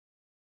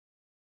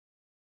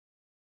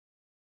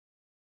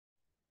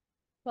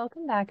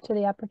Welcome back to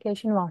the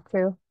application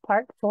walkthrough,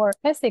 part 4,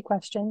 essay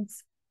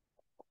questions.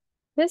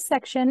 This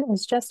section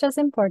is just as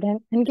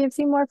important and gives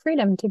you more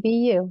freedom to be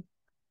you.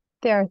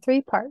 There are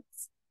 3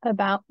 parts: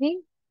 about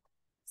me,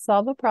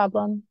 solve a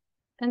problem,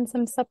 and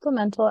some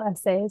supplemental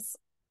essays,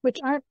 which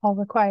aren't all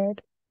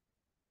required.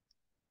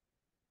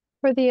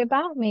 For the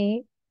about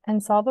me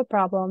and solve a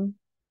problem,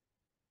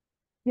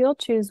 you'll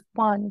choose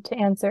 1 to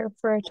answer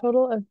for a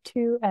total of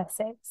 2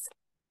 essays.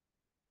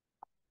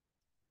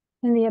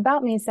 In the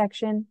about me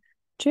section,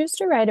 choose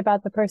to write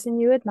about the person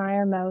you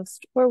admire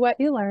most or what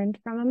you learned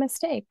from a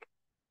mistake.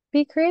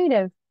 Be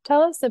creative.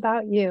 Tell us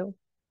about you.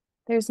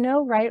 There's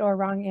no right or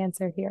wrong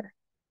answer here.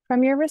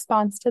 From your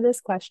response to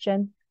this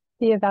question,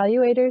 the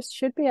evaluators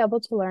should be able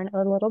to learn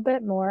a little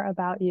bit more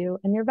about you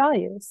and your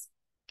values.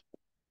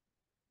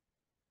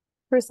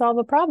 For solve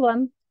a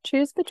problem,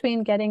 choose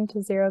between getting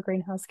to 0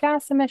 greenhouse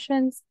gas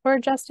emissions or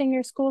adjusting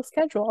your school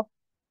schedule.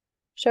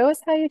 Show us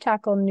how you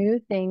tackle new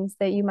things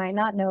that you might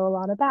not know a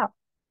lot about.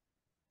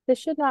 This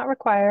should not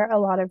require a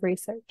lot of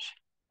research.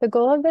 The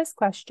goal of this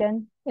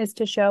question is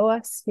to show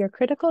us your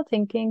critical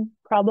thinking,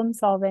 problem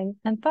solving,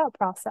 and thought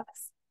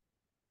process.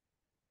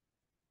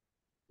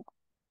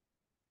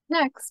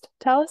 Next,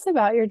 tell us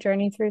about your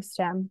journey through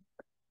STEM.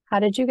 How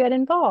did you get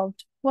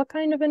involved? What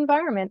kind of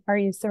environment are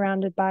you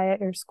surrounded by at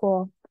your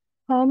school,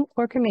 home,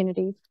 or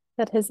community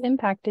that has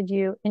impacted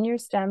you in your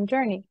STEM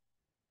journey?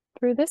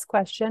 Through this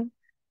question,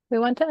 we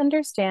want to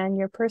understand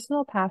your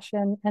personal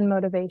passion and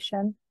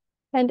motivation,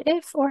 and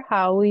if or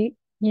how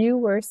you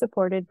were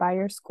supported by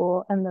your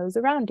school and those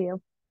around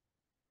you.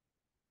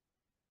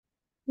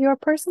 Your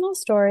personal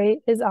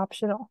story is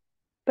optional,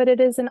 but it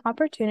is an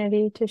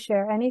opportunity to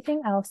share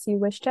anything else you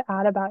wish to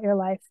add about your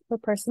life or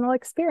personal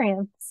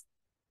experience.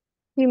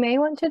 You may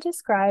want to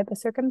describe a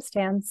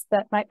circumstance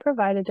that might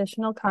provide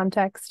additional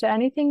context to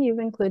anything you've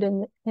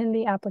included in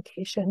the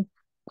application,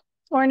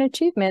 or an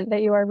achievement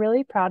that you are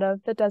really proud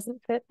of that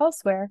doesn't fit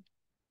elsewhere.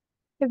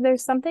 If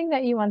there's something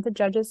that you want the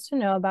judges to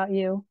know about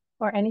you,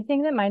 or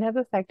anything that might have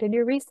affected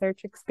your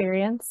research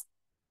experience,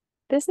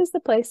 this is the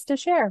place to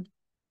share.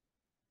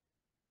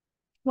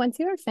 Once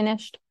you are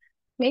finished,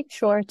 make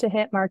sure to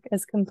hit mark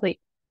as complete.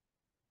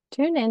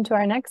 Tune in to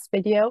our next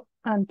video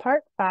on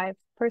part 5,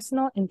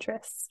 personal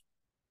interests.